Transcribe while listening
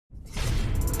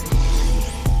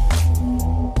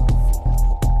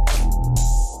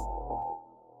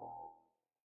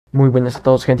Muy buenas a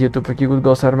todos, gente de YouTube, aquí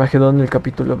𝗁𝗂𝗀𝗏 en el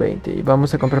capítulo 20. Y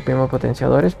vamos a comprar primero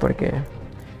potenciadores porque...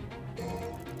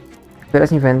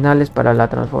 esferas infernales para la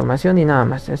transformación y nada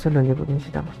más, eso es lo único que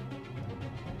necesitamos.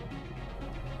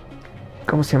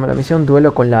 ¿Cómo se llama la misión?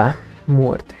 Duelo con la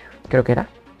muerte, creo que era.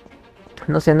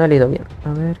 No sé, no he leído bien.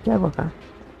 A ver, ¿qué hago acá?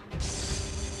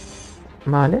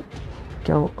 Vale.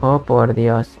 ¿Qué hago? Oh, por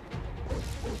Dios.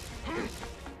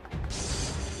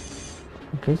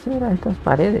 ¿Qué será estas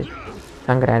paredes?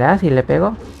 ¿Sangrará si le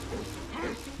pego?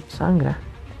 Sangra.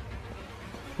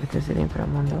 Este es el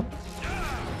inframundo.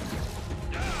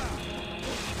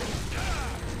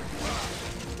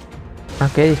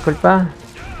 Ok, disculpa.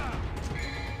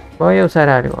 Voy a usar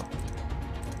algo.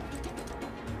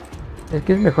 Es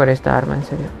que es mejor esta arma, en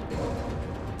serio.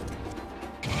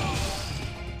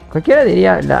 Cualquiera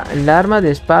diría, la arma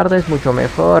de Esparda es mucho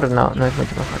mejor. No, no es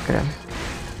mucho mejor, créanme.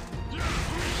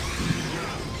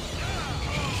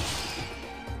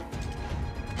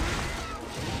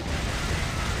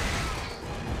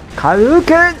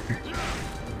 ¡Hadouken!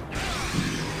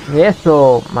 Y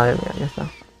eso, madre mía, ya está.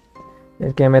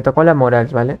 Es que me tocó la moral,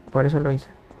 ¿vale? Por eso lo hice.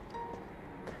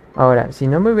 Ahora, si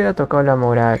no me hubiera tocado la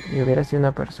moral y hubiera sido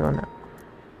una persona,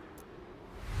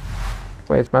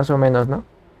 pues más o menos, ¿no?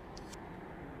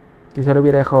 Quizá lo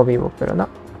hubiera dejado vivo, pero no.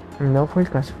 No fue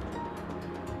el caso.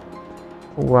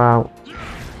 Wow.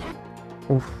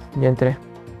 Uf, ya entré.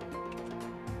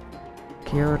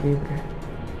 Qué horrible.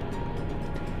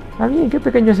 Ah, bien, qué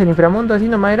pequeño es el inframundo, así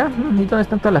nomás era. ¿Y dónde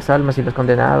están todas las almas y los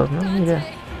condenados, no? Mira.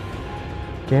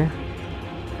 ¿Qué?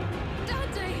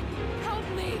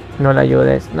 No la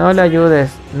ayudes, no la ayudes,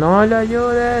 no la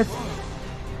ayudes.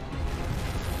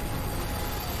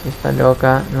 Está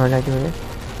loca, no la ayudes.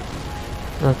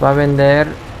 Nos va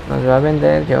a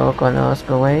vender, yo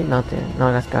conozco, güey. No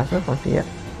hagas caso, confía.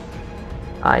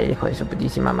 Ay, hijo de su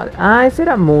putísima madre. Ah, ese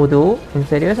era Mudu. ¿En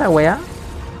serio esa wea?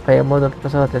 Oye, Mudu, ¿qué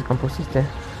pasó? Te descompusiste.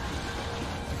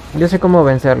 Yo sé cómo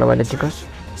vencerlo, ¿vale, chicos?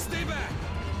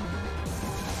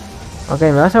 Ok,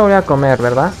 me vas a volver a comer,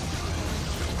 ¿verdad?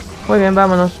 Muy bien,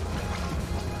 vámonos.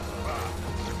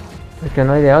 Es que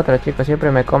no hay de otra, chicos.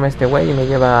 Siempre me come este güey y me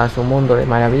lleva a su mundo de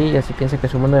maravillas y piensa que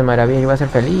su mundo de maravillas iba a ser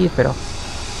feliz, pero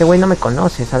este güey no me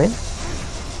conoce, ¿saben?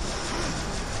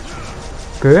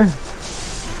 ¿Qué?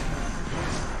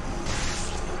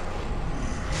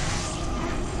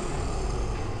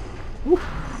 Uf.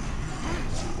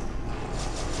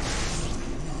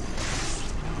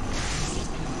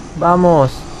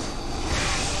 Vamos.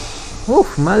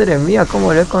 Uf, madre mía,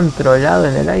 cómo lo he controlado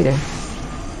en el aire.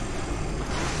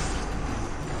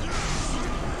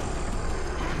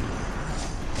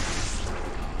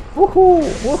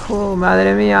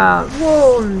 Madre mía.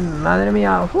 Madre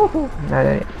mía.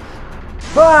 Madre mía.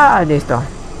 ¡Ah! Listo.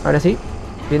 Ahora sí.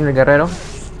 Viene el guerrero.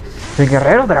 El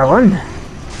guerrero dragón.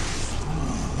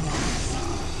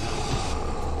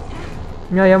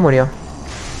 No, ya murió.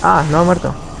 Ah, no ha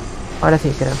muerto. Ahora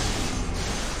sí, creo.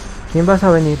 ¿Quién vas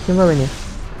a venir? ¿Quién va a venir?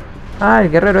 Ah,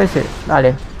 el guerrero ese.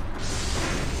 Vale.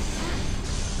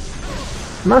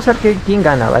 Vamos a ver quién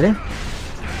gana, ¿vale?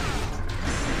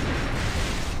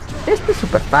 Este es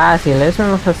súper fácil, es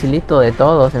uno facilito de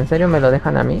todos. ¿En serio me lo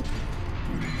dejan a mí?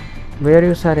 Voy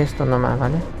a usar esto nomás,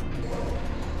 ¿vale?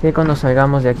 Que cuando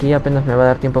salgamos de aquí apenas me va a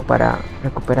dar tiempo para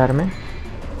recuperarme.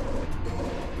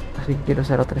 Así que quiero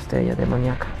usar otra estrella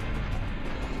demoníaca.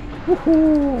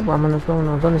 Vámonos,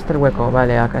 vámonos. ¿Dónde está el hueco?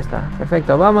 Vale, acá está.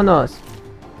 Perfecto, vámonos.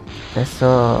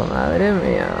 Eso, madre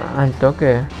mía. Al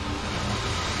toque.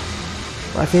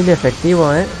 Fácil y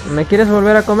efectivo, ¿eh? ¿Me quieres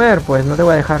volver a comer? Pues no te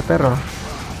voy a dejar, perro.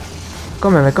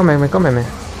 Cómeme.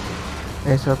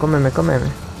 Eso, cómeme.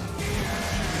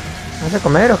 ¿Vas a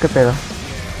comer o qué pedo?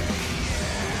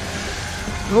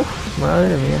 Uf,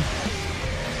 madre mía.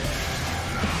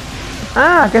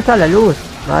 Ah, aquí está la luz.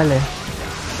 Vale.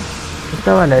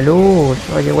 Estaba la luz.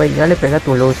 Oye, güey, ya le pegué a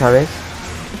tu luz, ¿sabes?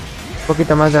 Un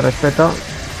poquito más de respeto.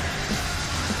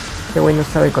 Este güey no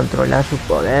sabe controlar su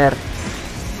poder.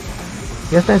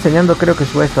 Ya está enseñando, creo que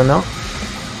su esto, ¿no?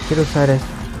 Quiero usar esto.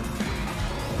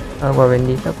 Agua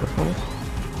bendita, por favor.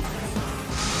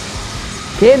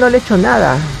 ¿Qué? No le he hecho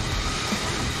nada.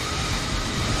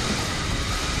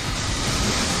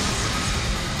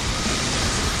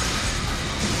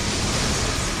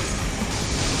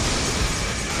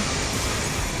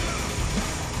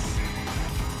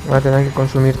 Voy a tener que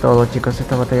consumir todo, chicos.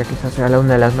 Esta batalla quizás sea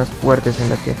una de las más fuertes en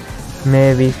las que me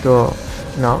he visto.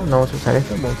 No vamos a usar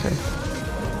esto, vamos a usar esto.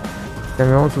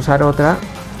 También vamos a usar otra,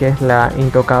 que es la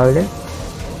intocable.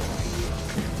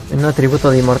 Un atributo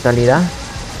de inmortalidad.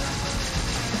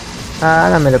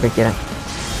 Háganme lo que quieran.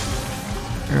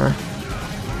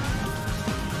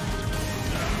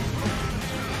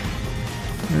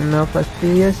 No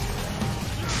fastidies.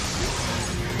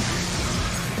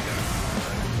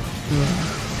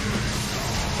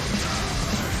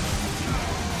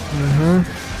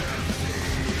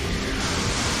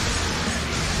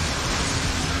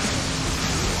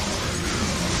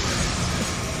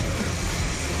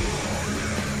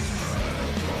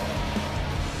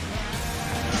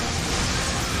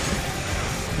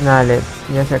 Dale,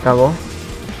 ya se acabó.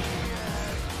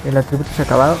 El atributo se ha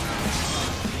acabado.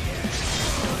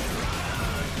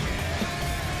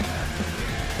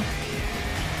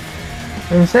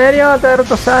 ¿En serio? Te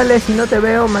derroto, sales y no te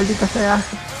veo, maldita sea.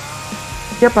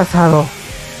 ¿Qué ha pasado?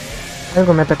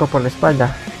 Algo me atacó por la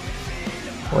espalda.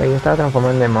 Güey, yo estaba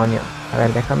transformado en demonio. A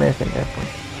ver, déjame defender, pues.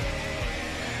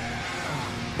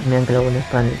 Me han clavado una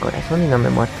espada en el corazón y no me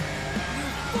he muerto.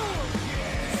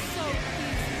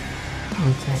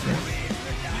 En serio.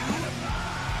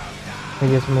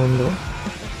 Dios mundo.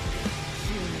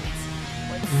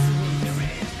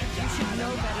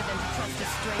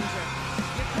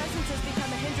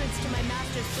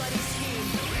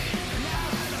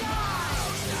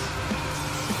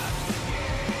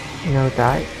 No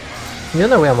die. Yo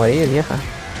no voy a morir, vieja.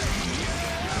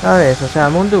 ¿Sabes? O sea,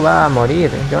 Mundo va a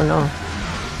morir, yo no.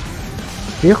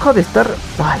 Deja de estar...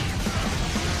 Ay.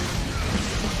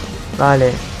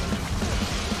 Vale.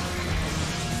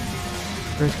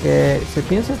 Es que se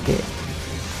piensa que...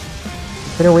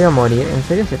 Pero voy a morir. ¿En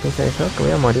serio se piensa eso? Que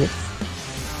voy a morir.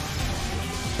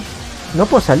 No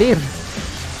puedo salir.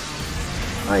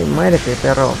 Ay, muérete,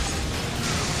 perro.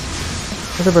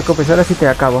 No te preocupes, ahora sí te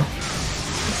acabo.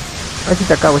 Ahora sí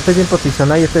te acabo. Estoy bien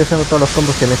posicionado y estoy usando todos los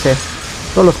combos que me sé.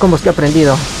 Todos los combos que he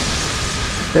aprendido.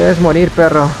 Te debes morir,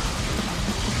 perro.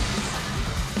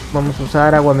 Vamos a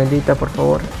usar agua bendita, por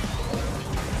favor.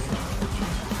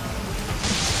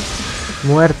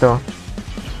 Muerto.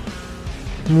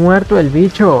 Muerto el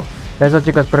bicho. Eso,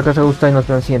 chicos, espero que os haya gustado y nos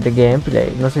vemos en el siguiente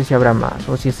gameplay. No sé si habrá más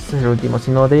o si este es el último.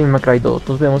 Si no, 𝗵𝗆𝗀𝗀𝗏 es el último.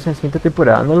 Nos vemos en la siguiente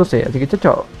temporada. No lo sé. Así que chao,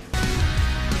 chao.